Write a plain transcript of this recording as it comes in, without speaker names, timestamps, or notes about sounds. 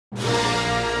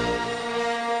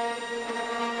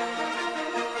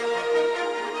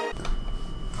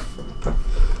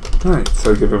Right,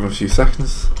 so give him a few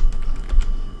seconds.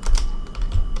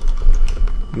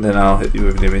 And then I'll hit you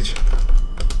with an image.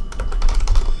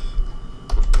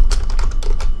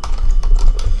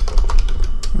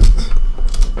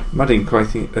 I'm adding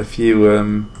quite a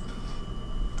few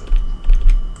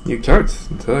new characters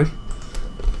today.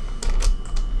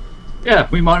 Yeah,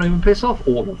 we might even piss off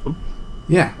all of them.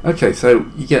 Yeah, okay, so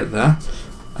you get there,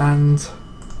 and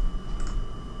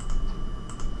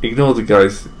ignore the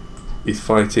guys he's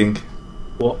fighting.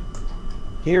 What?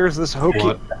 Here's this hokey.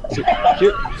 What?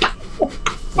 Here,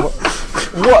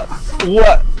 what?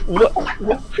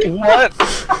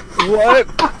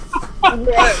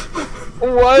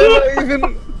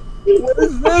 What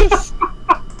is this?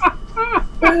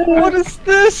 What is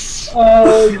this?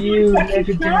 Oh, you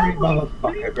legendary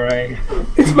motherfucker, Gray.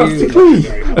 It's Master Clee!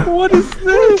 What is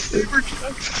this?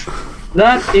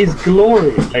 That is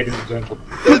glorious, ladies and gentlemen.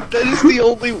 That is the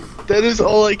only. That is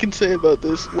all I can say about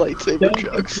this lightsaber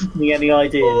chucks. Don't give me any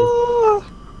ideas. Oh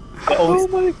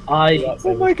my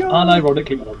god.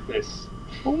 Unironically love this.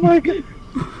 Oh my god.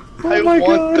 I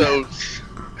want those.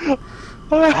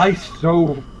 I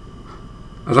so...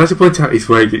 I'd like to point out he's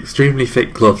wearing extremely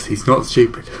thick gloves. He's not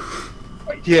stupid.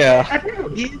 Yeah.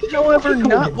 He's, however,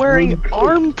 not wearing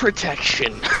arm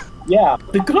protection. Yeah,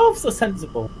 the gloves are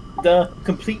sensible. The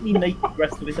completely naked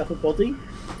rest of his upper body.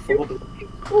 You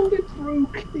called it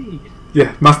Brooklyn.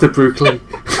 Yeah, Master Brooklyn.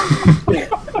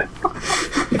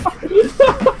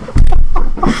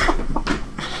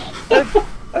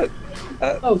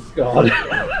 Oh god.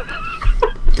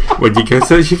 When you go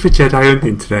searching for Jedi on the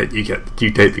internet, you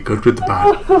take the good with the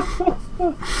bad.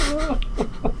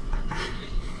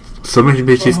 Some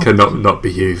images cannot not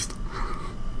be used.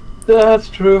 That's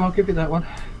true, I'll give you that one.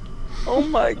 Oh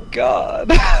my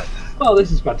god. Oh,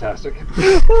 this is fantastic.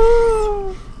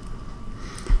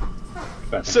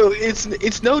 So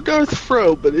it's no Darth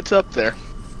Fro, but it's up there.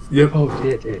 Yep. Oh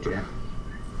dear.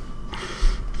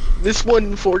 This one,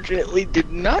 unfortunately,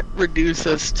 did not reduce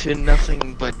us to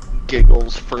nothing but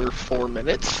giggles for 4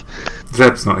 minutes.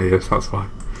 Zeb's not here, so that's why.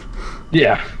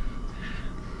 Yeah.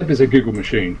 Zeb is a Google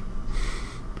machine.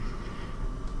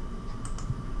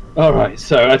 Alright,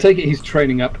 so I take it he's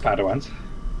training up Padawans.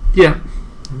 Yeah.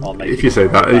 Or maybe If you say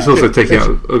that, he's also taking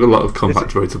out a lot of combat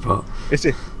droids apart. It's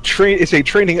a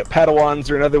training at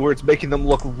Padawans, or in other words, making them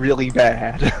look really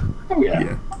bad. Oh yeah.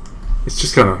 Yeah. It's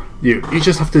just kind of you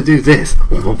just have to do this. I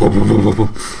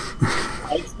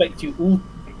expect you all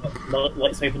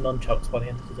lightsaber nunchucks by the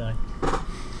end of the day.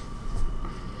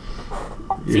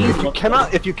 Yeah.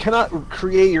 If you cannot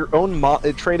create your own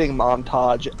training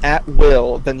montage at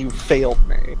will, then you failed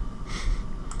me.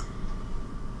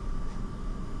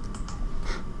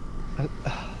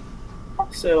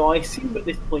 So I assume at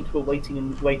this point we're waiting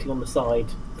on the side,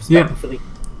 Yeah.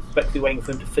 respectfully waiting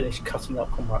for him to finish cutting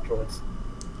up combat droids.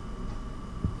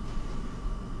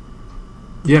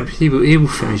 Yep, he will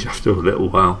finish after a little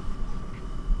while.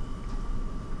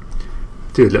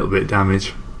 Do a little bit of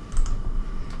damage.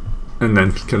 And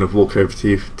then kind of walk over to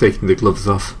you, taking the gloves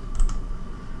off.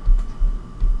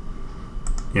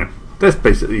 Yeah, that's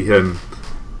basically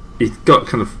he's got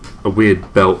kind of a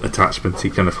weird belt attachment.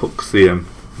 He kind of hooks the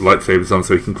lightsabers on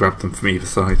so he can grab them from either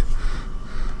side.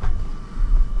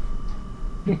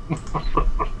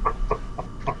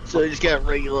 So he's got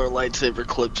regular lightsaber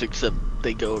clips, except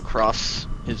they go across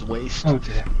his waist. Oh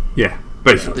dear. Yeah,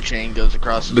 basically. The chain goes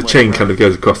across his The waist. chain kind of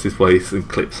goes across his waist and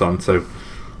clips on, so...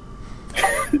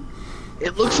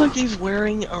 It looks like he's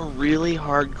wearing a really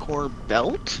hardcore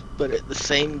belt, but at the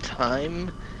same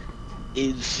time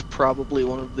is probably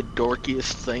one of the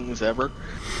dorkiest things ever.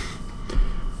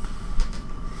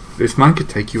 This man could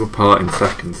take you apart in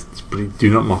seconds, but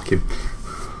do not mock him.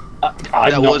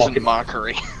 That wasn't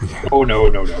mockery. Oh no.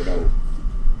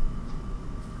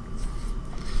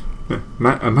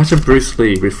 Imagine Bruce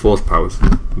Lee with force powers.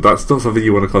 That's not something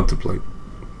you want to contemplate.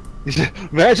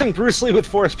 Imagine Bruce Lee with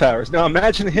force powers. Now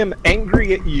imagine him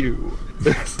angry at you.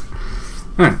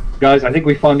 Huh. Guys, I think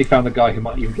we finally found the guy who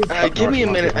might even get Give me a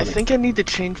minute. I think I need to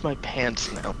change my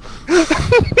pants now.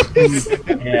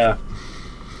 Yeah.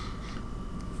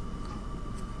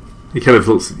 He kind of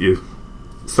looks at you.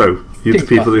 So, you're the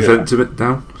people who sent him it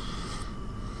down?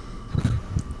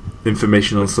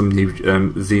 Information on some new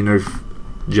Xeno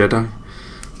Jedi?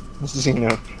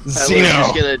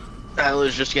 Xeno. I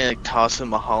was just gonna toss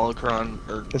him a holocron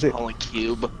or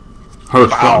holocube.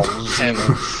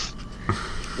 Holocron.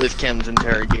 With Kem's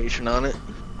interrogation on it.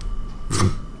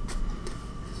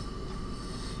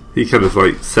 He kind of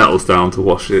like settles down to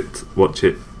watch it.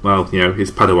 Well, you know, his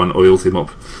Padawan oils him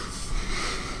up.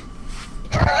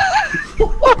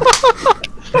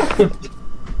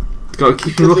 got to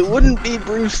keep him Because it looking. wouldn't be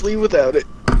Bruce Lee without it.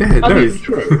 Yeah, no, I mean, it's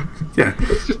true. Yeah,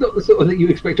 It's just not the sort of thing you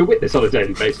expect to witness on a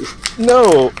daily basis.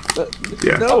 No,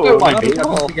 yeah. no, Don't mind not me, at I'm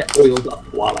all. going to get oiled up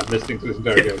while I'm listening to this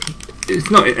interrogation. It's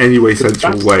not in any way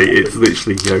sensual That's- way. It's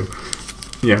literally,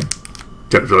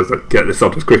 get this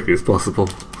on as quickly as possible.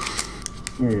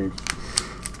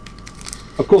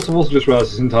 Of course, I've also just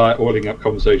realised this entire oiling up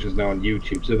conversation is now on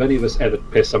YouTube, so if any of us ever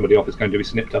piss somebody off, it's going to be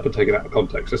snipped up and taken out of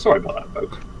context, so sorry about that,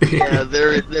 folks. Yeah,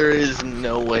 there is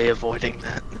no way avoiding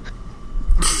that.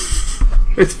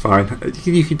 It's fine.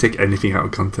 You can take anything out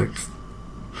of context.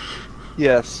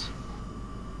 Yes.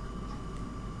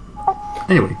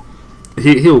 Anyway,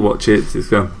 he'll watch it. He's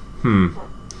going,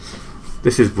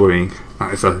 this is worrying.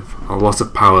 That is a lot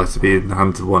of power to be in the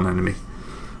hands of one enemy.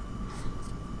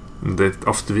 And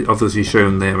the others he's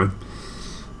shown there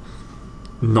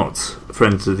not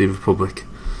friends of the Republic.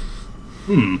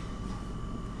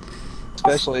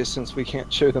 Especially since we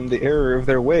can't show them the error of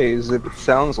their ways. It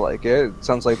sounds like it. It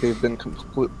sounds like they've been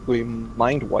completely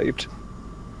mind wiped.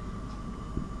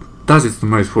 That is the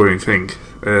most worrying thing.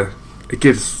 It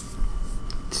gives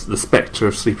the spectre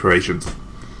of sleeper agents.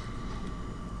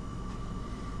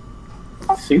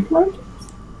 Super?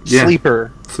 Yeah.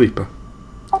 Sleeper. Sleeper.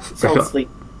 Soul sleep.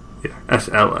 Yeah,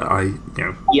 SLI.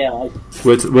 Yeah,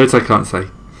 Words I can't say.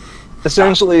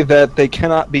 Essentially, that they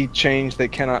cannot be changed. They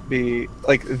cannot be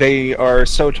they are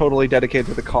so totally dedicated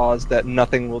to the cause that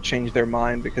nothing will change their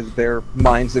mind because their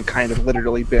minds have kind of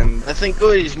literally been. I think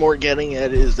what he's more getting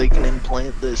at is they can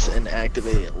implant this and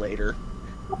activate it later.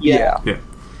 yeah.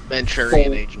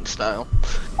 Manchurian agent style.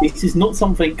 This is not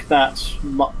something that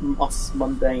us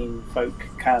mundane folk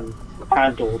can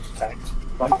handle or detect.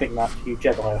 I think that you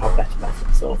Jedi have better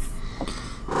methods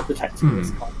of detecting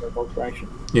this kind of alteration.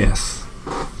 Yes.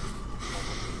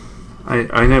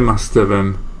 I know Master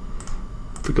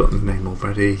forgotten the name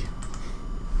already.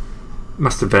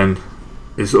 Master Ben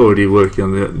is already working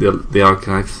on the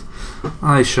archives.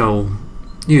 I shall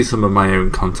use some of my own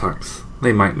contacts.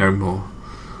 They might know more.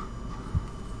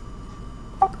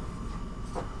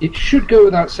 It should go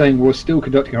without saying we're still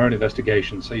conducting our own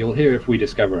investigation, so you'll hear if we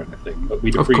discover anything, but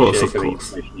we'd Of appreciate course. any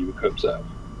information you could observe.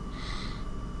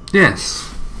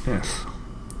 Yes.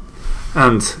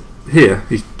 And here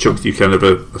he chucked you kind of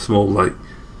a small like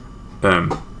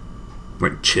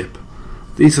chip.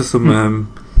 These are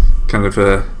some kind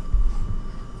of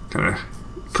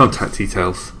contact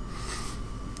details.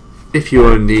 If you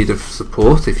are in need of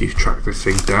support, if you track this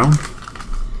thing down,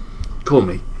 call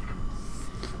me.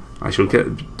 I shall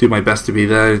do my best to be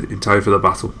there in time for the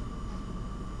battle.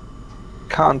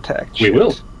 Contact. We shit.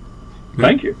 will. Yeah.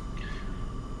 Thank you.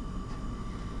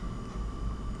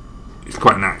 It's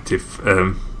quite an active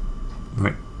kind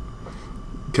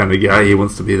of guy. He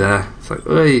wants to be there. It's like,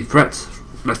 hey, threat,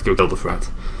 let's go kill the threat.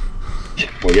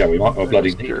 Well, yeah, we might well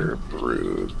bloody need Master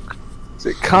Brew. Is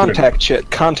it contact shit?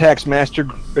 Contacts Master.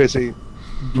 Is he?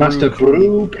 Master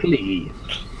Brew, please.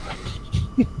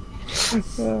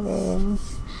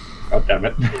 God damn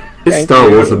it. It's Thank Star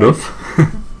you. Wars enough.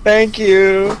 Thank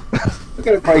you. We're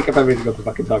going to break up every single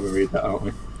fucking time we read that, aren't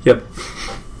we? Yep.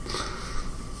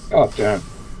 God damn.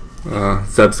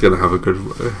 Zeb's gonna have a good.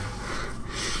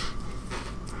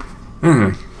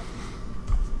 Anyway,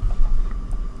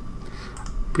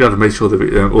 we got to make sure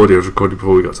the audio is recorded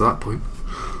before we got to that point.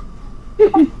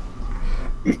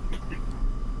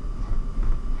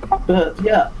 But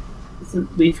yeah, so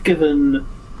we've given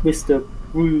Mr.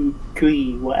 Brew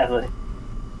Cree whatever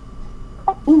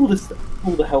all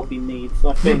the help he needs.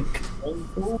 I think.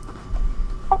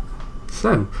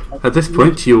 So, at this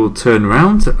point, you will turn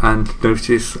around and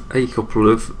notice a couple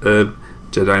of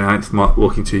Jedi Knights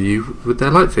walking to you with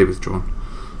their lightsabers drawn.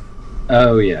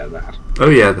 Oh, yeah, that. Oh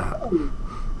yeah, that.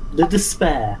 The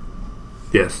despair.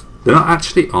 Yes, they're not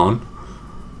actually on,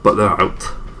 but they're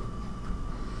out.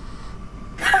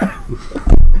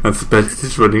 And Spence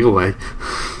is running away.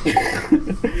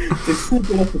 It's a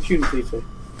good opportunity to.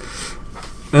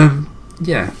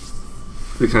 Yeah,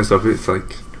 the kind of stuff. It's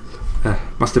like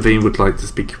Master Veen would like to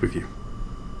speak with you,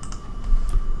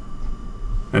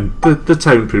 and the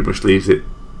tone pretty much leaves it,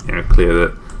 clear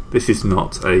that this is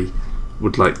not a.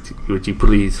 Would you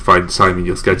please find time in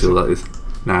your schedule that is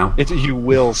now? You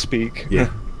will speak. Yeah.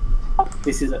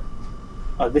 This is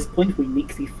at this point we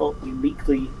meekly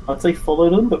I'd say follow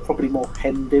them, but probably more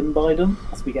hemmed in by them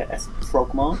as we get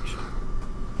Frog March.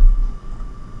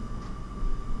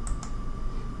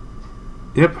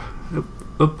 Yep.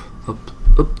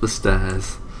 Up the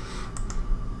stairs.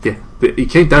 Yeah, he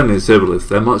came down in Cerberus.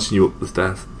 They're marching you up the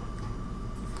stairs.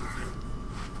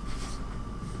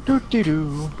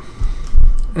 Do-do-do.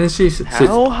 And she sits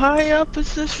How high up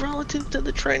is this relative to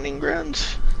the training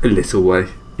grounds? a little way.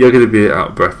 You're going to be out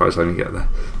of breath by the time you get there.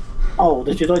 Oh,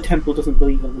 the Jedi Temple doesn't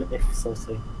believe in lifts, I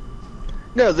see.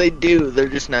 No, they do. They're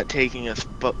just not taking us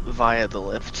via the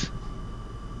lift.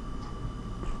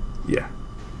 Yeah.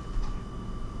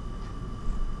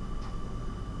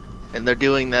 And they're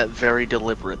doing that very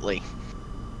deliberately.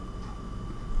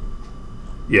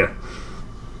 Yeah.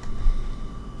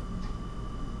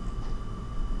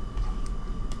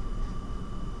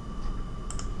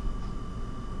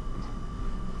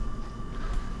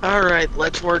 Alright,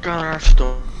 let's work on our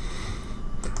story.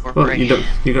 Well, you don't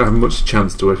have much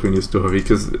chance to work on your story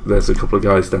because there's a couple of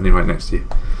guys standing right next to you.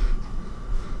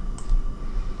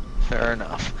 Fair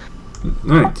enough.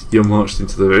 Right, you're marched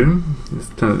into the room,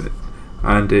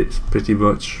 and it's pretty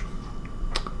much...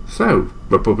 So,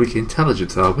 Republic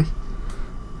intelligence, are we?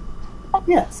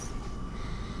 Yes.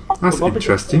 That's Republic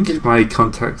interesting. intelligence. My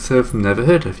contacts have never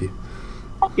heard of you.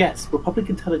 Yes, Republic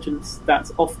intelligence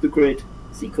that's off the grid,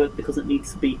 secret, because it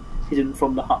needs to be hidden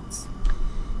from the huts.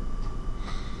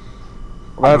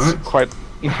 That's Alright. quite.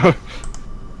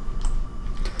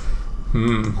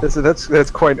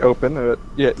 That's quite open.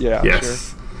 Yeah,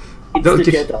 Yes. It's Don't the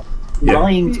dis- Jedi. yeah.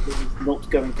 Lying to them is not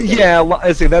going to sure. Yeah,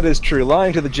 I see. That is true.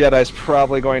 Lying to the Jedi is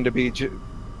probably going to be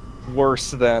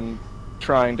worse than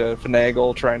trying to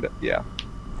finagle. Yeah.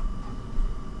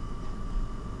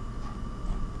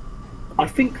 I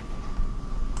think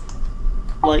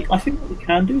what we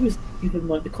can do is give him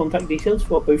like the contact details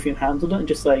for both you handled it and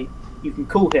just say you can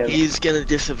call him. He's gonna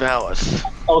disavow us.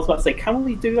 I was about to say, can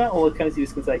we do that, or can he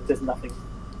just gonna say there's nothing?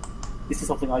 This is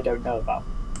something I don't know about.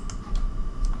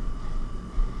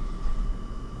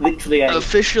 Literally,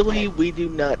 Officially, we do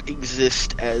not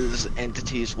exist as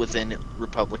entities within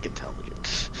Republic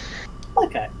intelligence.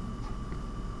 okay.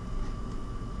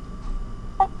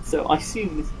 So I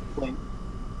assume this is the point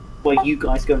where you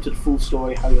guys go into the full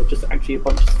story, how you're just actually a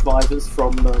bunch of survivors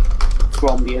from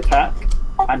the attack,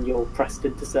 and you're pressed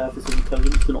into service of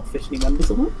intelligence, but not officially members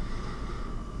of it.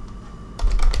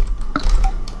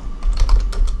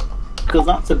 Because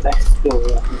that's the best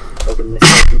story I think in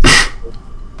this circumstance.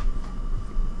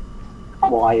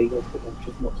 Why are your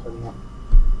credentials not turning up?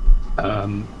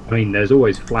 I mean, there's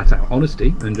always flat out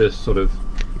honesty and just sort of.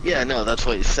 Yeah, no, that's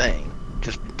what he's saying.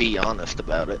 Just be honest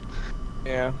about it.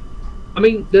 Yeah. I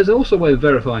mean, there's also a way of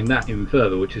verifying that even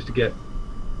further, which is to get.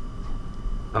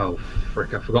 Oh,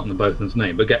 frick, I've forgotten the bothman's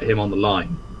name, but get him on the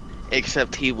line.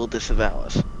 Except he will disavow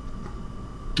us.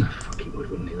 Oh, fuck, he would,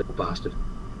 wouldn't he, little bastard?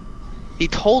 He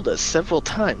told us several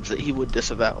times that he would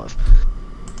disavow us.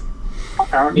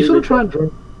 Apparently, You sort of try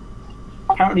and.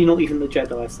 apparently not even the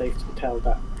Jedi are safe to tell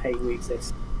that, hey, we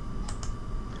exist.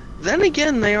 Then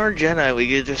again, they are Jedi. We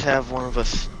could just have one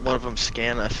of them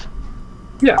scan us.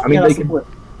 Yeah, I mean, Yeah, they that's the can. point.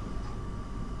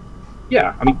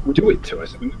 Yeah, I mean, do it to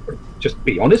us. I mean, just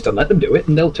be honest and let them do it,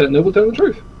 and they will tell the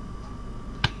truth.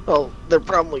 Well, they're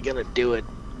probably gonna do it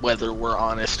whether we're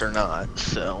honest or not.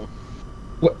 So.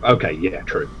 Well, okay, yeah,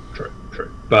 true.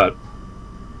 But,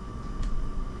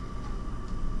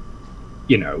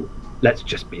 you know, let's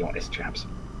just be honest, chaps.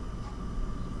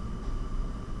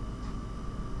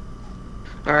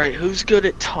 Alright, who's good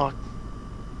at talking?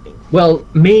 Well,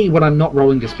 me when I'm not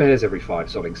rolling despairs every 5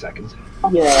 sodding seconds.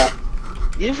 Yeah.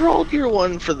 You've rolled your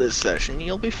one for this session,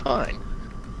 you'll be fine.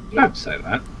 Don't say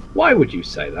that. Why would you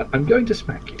say that? I'm going to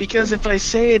smack you. Because if I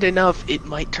say it enough, it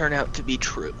might turn out to be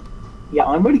true. Yeah,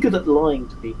 I'm really good at lying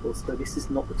to people, so this is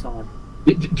not the time.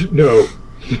 No.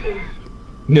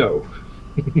 No.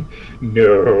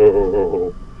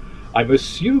 No. I'm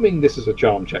assuming this is a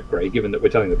charm check, Gray, given that we're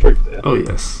telling the truth there. Oh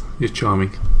yes, you're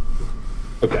charming.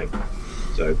 Okay.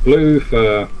 So, blue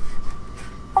for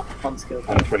Unskilled.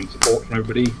 untrained support from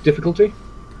everybody. Difficulty?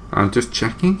 I'm just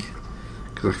checking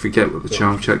because I forget what the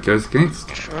charm check goes against.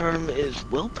 Charm is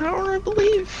willpower, I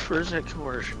believe? Or is that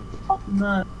coercion?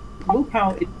 No.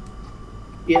 Willpower,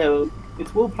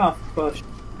 it's willpower for coercion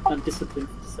and discipline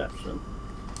for deception.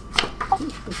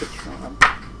 Which was a charm?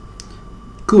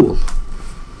 Cool.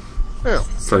 Oh,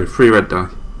 So 3 red die.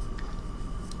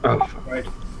 Oh, fuck. Right.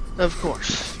 of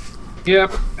course. Yep.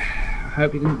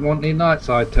 Hope you didn't want any light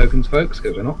side tokens, folks,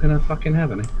 because we're not going to fucking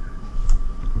have any.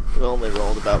 We only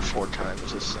rolled about 4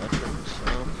 times this session,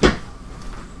 so...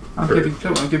 I'll give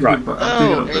you. Right.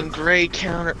 Oh, and grey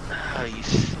counter... Oh, you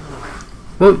son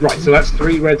of Well, Right, so that's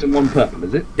 3 reds and 1 purple,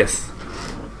 is it? yes,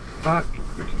 Fuck.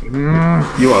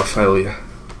 you are a failure.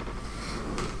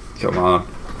 Come on.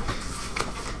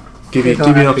 Give me Think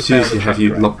an I'll opportunity to actually have fail you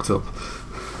the check, locked up.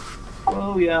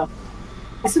 Oh yeah.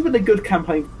 This has been a good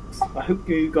campaign. I hope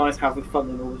you guys have fun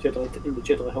in all the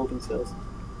Jedi holding cells.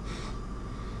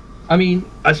 I mean,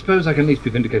 I suppose I can at least be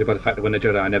vindicated by the fact that when the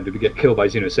Jedi inevitably get killed by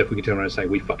Xenosith, we can turn around and say,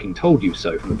 we fucking told you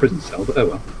so from the prison cell, but oh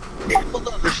well. Well,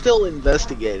 no, they're still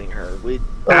investigating her.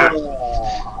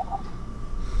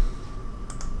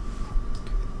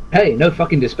 Hey, no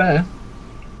fucking despair.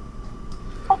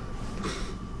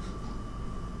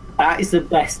 That is the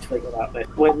best thing about it.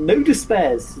 When no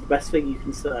despairs is the best thing you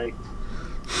can say.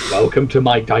 Welcome to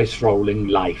my dice rolling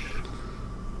life.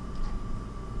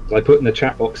 As I put in the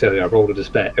chat box earlier, I rolled a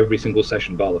despair every single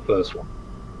session bar the first one.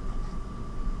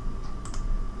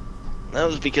 That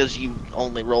was because you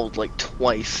only rolled like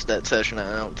twice that session, and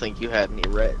I don't think you had any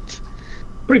reds.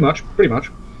 Pretty much.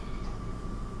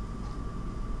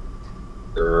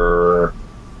 Grrr.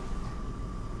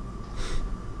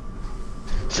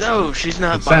 So, she's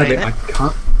not Sadly, buying I it,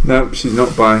 can't. No, she's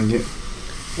not buying it.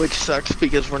 which sucks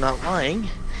because we're not lying.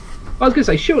 I was going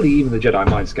to say, surely even the Jedi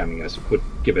mind scanning us would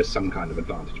give us some kind of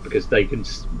advantage because they can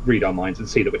read our minds and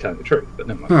see that we're telling the truth. But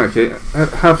never mind. Oh, okay,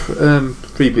 have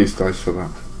 3 boost dice for that.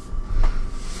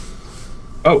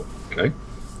 Oh, okay.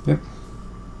 Yeah.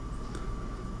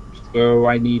 So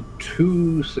I need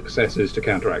 2 successes to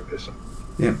counteract this.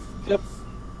 Yeah. Yep.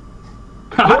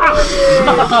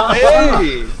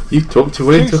 Hey! You talked your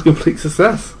way into a complete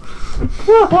success.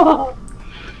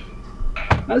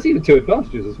 That's even 2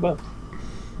 advantages as well.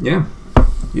 Yeah.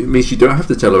 It means you don't have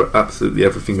to tell her absolutely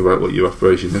everything about what your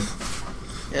operation is.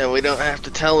 Yeah, we don't have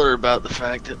to tell her about the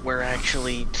fact that we're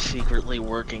actually secretly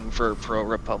working for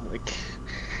Pro-Republic.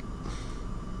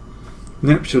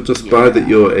 Yep, she'll just buy that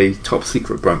you're a top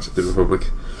secret branch of the Republic.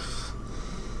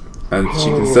 And she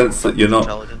can sense that you're not,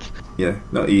 Intelligence.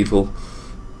 not evil.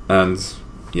 And,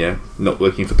 not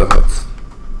working for the Huts.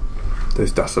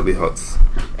 Those dastardly Huts.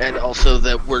 And also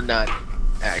that we're not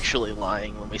actually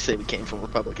lying when we say we came from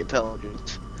Republic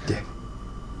Intelligence. Yeah.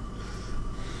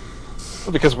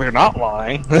 Well, because we're not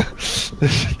lying.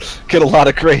 Get a lot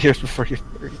of gray hairs before you're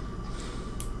 30.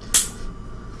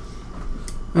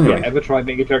 Anyway, Yeah, ever tried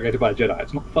being interrogated by a Jedi?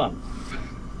 It's not fun.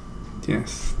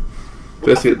 yes.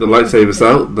 First you get the lightsabers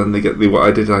out, then they get what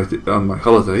I did on my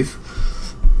holidays.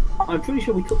 I'm pretty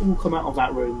sure we could all come out of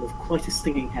that room with quite a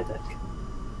stinging headache.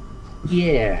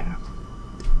 Yeah.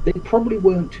 They probably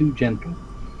weren't too gentle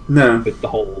No. with the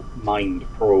whole mind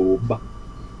probe.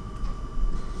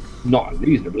 Not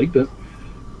unreasonably, but...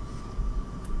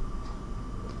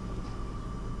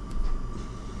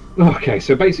 Okay,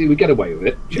 so basically we get away with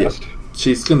it, just...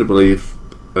 She's going to believe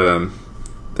that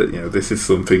this is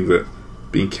something that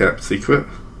being kept secret.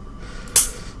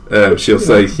 She'll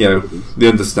say the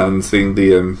understanding,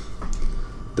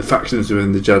 the factions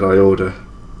within the Jedi Order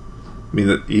mean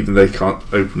that even they can't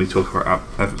openly talk about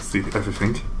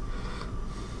everything.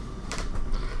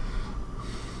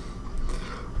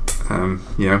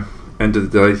 End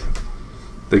of the day,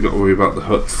 they got to worry about the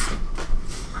Huts.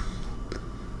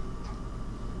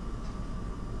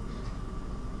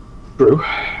 True.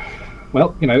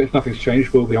 Well, if nothing's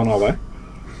changed, we'll be on our way.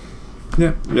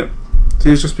 Yeah. So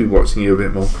he'll just be watching you a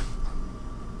bit more.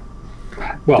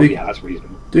 Well, yeah, that's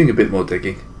reasonable. Doing a bit more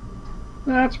digging.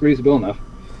 That's reasonable enough.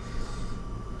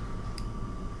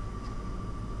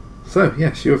 So,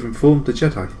 yes, you have informed the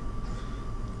Jedi.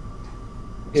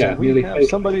 Yeah, So we nearly. have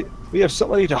somebody. We have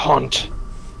somebody to hunt.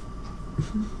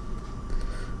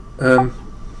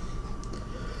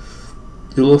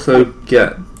 You'll also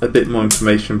get a bit more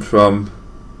information from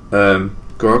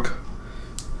Grog.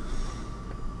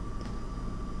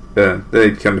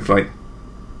 They kind of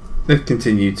they've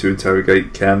continued to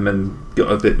interrogate Kem and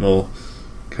got a bit more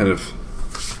kind of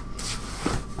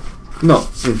not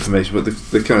information, but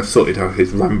they kind of sorted out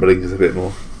his ramblings a bit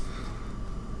more.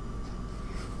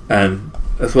 And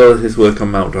as well as his work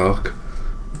on Mount Dark,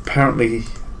 apparently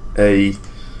a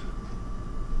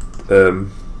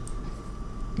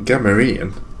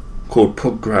Gamorrean called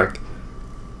Pug Grag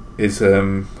is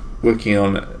working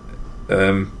on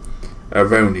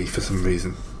Aroni for some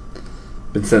reason.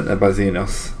 Been sent there by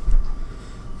Xenos.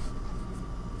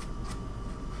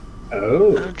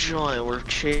 Oh. Oh joy, we're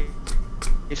chasing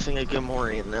a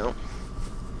Gamorrean now.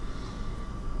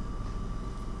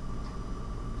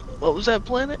 What was that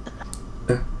planet?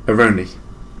 Aroni.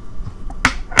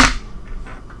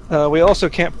 We also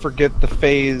can't forget the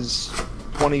Phase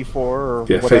 24 or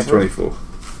Yeah, whatever. Phase 24.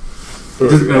 He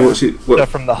doesn't know what Stuff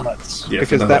from the Huts, Yeah,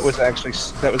 because from the that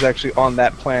Huts. was actually on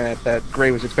that planet that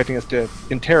Gray was expecting us to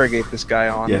interrogate this guy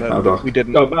on. Yeah, but Maldark. we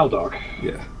didn't. Oh, Maldark.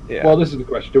 Yeah. Yeah. Well, this is the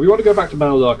question. Do we want to go back to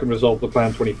Maldark and resolve the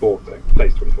Plan 24 thing?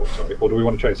 Phase 24, sorry. Or do we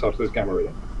want to chase after this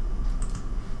Gamorrean?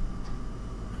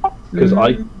 Because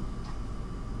I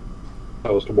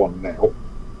opposed to one now.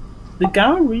 The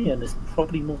Gamorrean is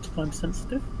probably more time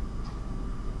sensitive.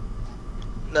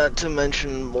 Not to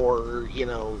mention more,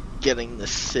 getting the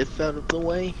Sith out of the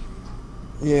way.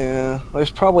 Yeah, there's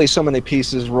probably so many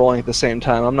pieces rolling at the same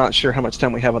time. I'm not sure how much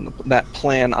time we have on that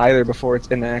plan either before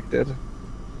it's enacted.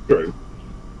 True.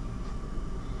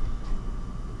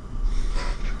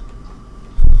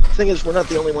 The thing is, we're not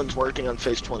the only ones working on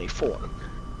Phase 24.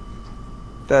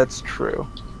 That's true.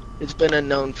 It's been a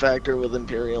known factor with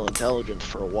Imperial intelligence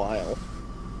for a while.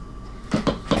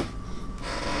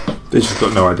 They just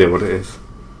got no idea what it is.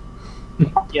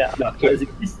 Yeah, No, it's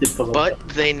existed for long. But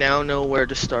they now know where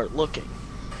to start looking.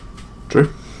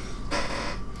 True.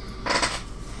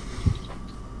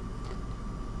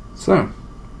 So,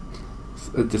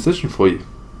 a decision for you.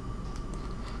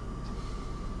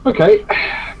 Okay.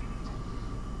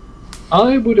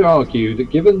 I would argue that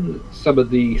given some of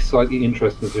the slightly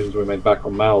interesting decisions we made back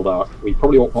on Maldark, we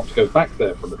probably ought not to go back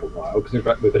there for a little while, because in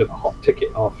fact we're a bit of a hot ticket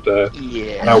after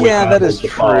Yeah. how we Yeah, that handled is the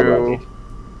far true. right,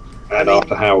 and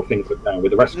after how things look now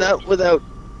with the rest of Not it. without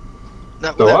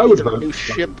So I would either a vote- new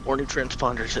ship or new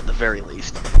transponders at the very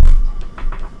least.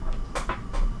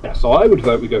 Yeah, so I would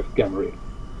vote we go for Gamorrean.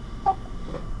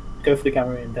 Go for the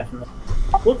Gamorrean, definitely.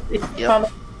 What is the Yep. planet?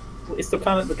 Is the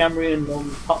planet the Gamorrean on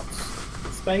hot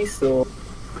space or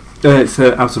It's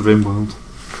Out of Rim World.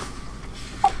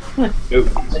 No.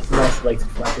 it's isolated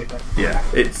from everything? Yeah,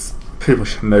 it's pretty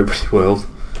much a nobody world.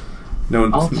 No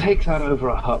one. I'll take that over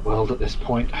a hut world at this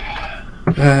point.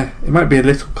 It might be a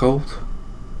little cold.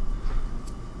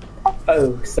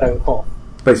 Oh, so hot.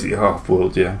 Basically half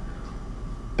world, yeah.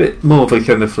 Bit more of a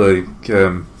kind of like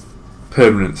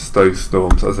permanent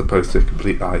snowstorms as opposed to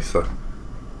complete ice. So.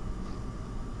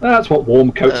 That's what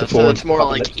warm coats are for. So it's and more stuff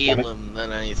like next planet. Elam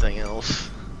than anything else.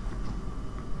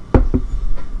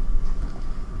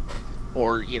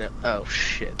 Or, oh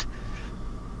shit.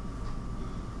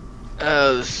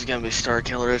 Oh, this is gonna be Star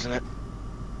Killer, isn't it?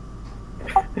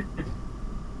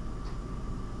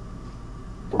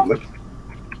 Probably.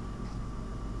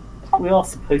 We are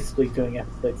supposed to be doing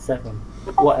episode 7,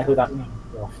 whatever that means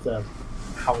after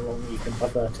how long you've been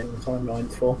diverting the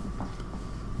timelines for.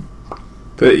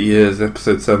 30 years,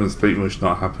 episode 7's pretty much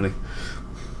not happening.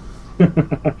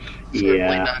 Certainly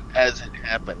Yeah. not as it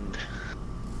happened.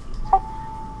 I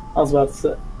was about to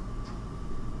say,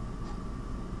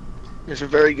 There's a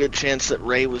very good chance that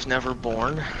Rey was never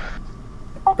born.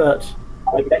 but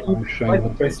I bet you Oh, shame.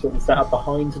 kyber crystals that are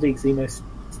behind the Xenos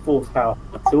force power.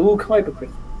 So all kyber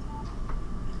crystals.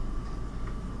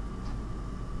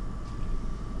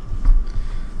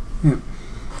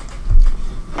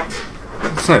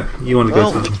 So, you want to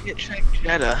Well, go we to can't check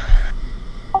Jedi.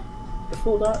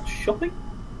 Before that, shopping?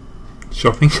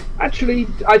 shopping? Actually,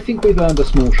 I think we've earned a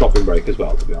small shopping break as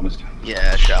well, to be honest.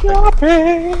 Yeah, shopping.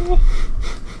 Shopping!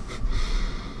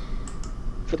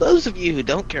 For those of you who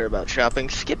don't care about shopping,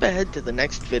 skip ahead to the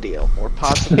next video, or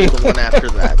possibly the one after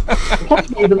that.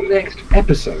 Possibly the next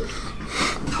episode.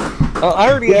 I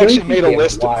already actually made a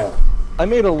list. Wow. I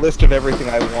made a list of everything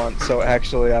I want, so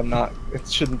actually I'm not. It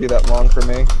shouldn't be that long for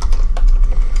me.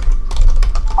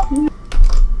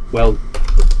 Well,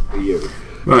 for you.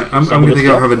 Right, I'm Some of going the to go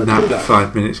stuff, have a let's nap do for that.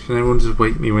 5 minutes. Can everyone just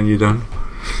wake me when you're done?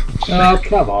 Oh,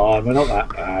 come on, we're not that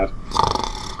bad.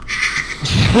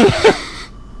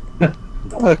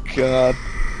 Oh god.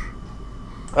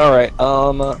 Alright,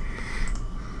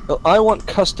 I want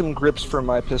custom grips for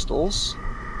my pistols.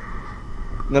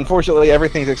 And unfortunately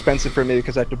everything's expensive for me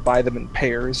because I have to buy them in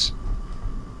pairs.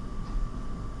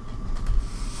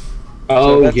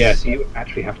 Oh, that's- yes, you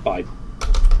actually have to buy.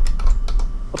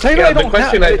 I'll tell you Yeah, what, I the don't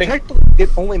question, have. I think- Technically, it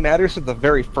only matters for the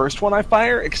very first one I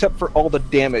fire, except for all the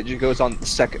damage it goes on the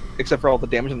second. Except for all the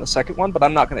damage on the second one, but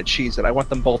I'm not going to cheese it. I want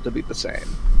them both to be the same.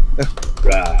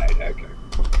 Right, okay.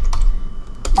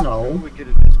 No. We get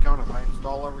a discount if I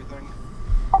install everything.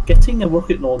 Getting a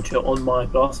rocket launcher on my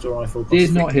blaster rifle costs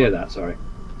Did not $6. hear that, sorry.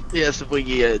 Yes, if we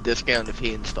get a discount if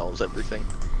he installs everything.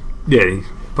 Yeah,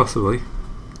 possibly.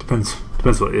 Depends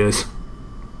what it is.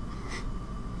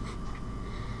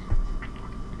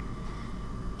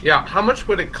 Yeah, how much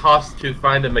would it cost to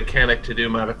find a mechanic to do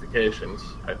modifications?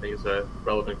 I think is a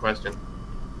relevant question.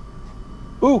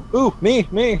 Ooh, me.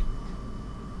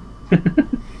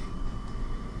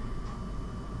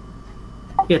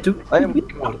 Yeah, do I am-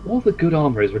 God, all the good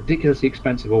armor is ridiculously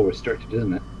expensive or restricted,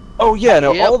 isn't it? Oh yeah,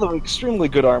 no, Yep. all the extremely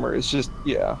good armor is just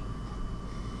yeah.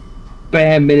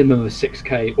 Bare minimum of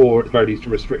 6k, or at the very least a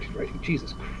restricted rating.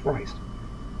 Jesus Christ.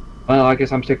 Well, I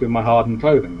guess I'm sticking with my hardened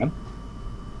clothing then.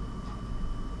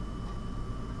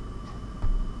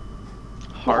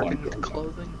 Hardened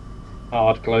clothing?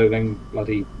 Hard clothing,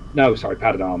 bloody... No, sorry,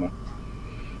 padded armor.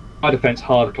 My defense,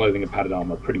 hard clothing and padded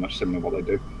armor are pretty much similar to what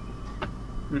they do.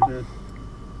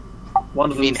 Mm-hmm. One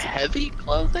You of mean them. heavy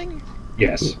clothing?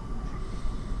 Yes.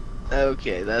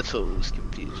 Okay, that's what was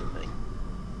confusing me.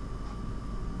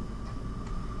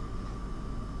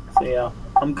 So yeah,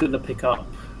 I'm gonna pick up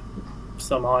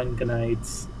some iron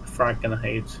grenades, a frag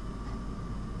grenade,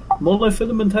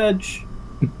 monofilament hedge.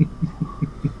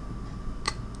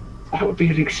 That would be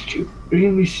an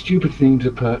extremely stupid thing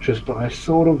to purchase, but I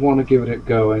sort of want to give it a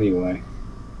go anyway.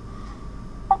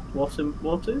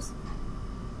 What is?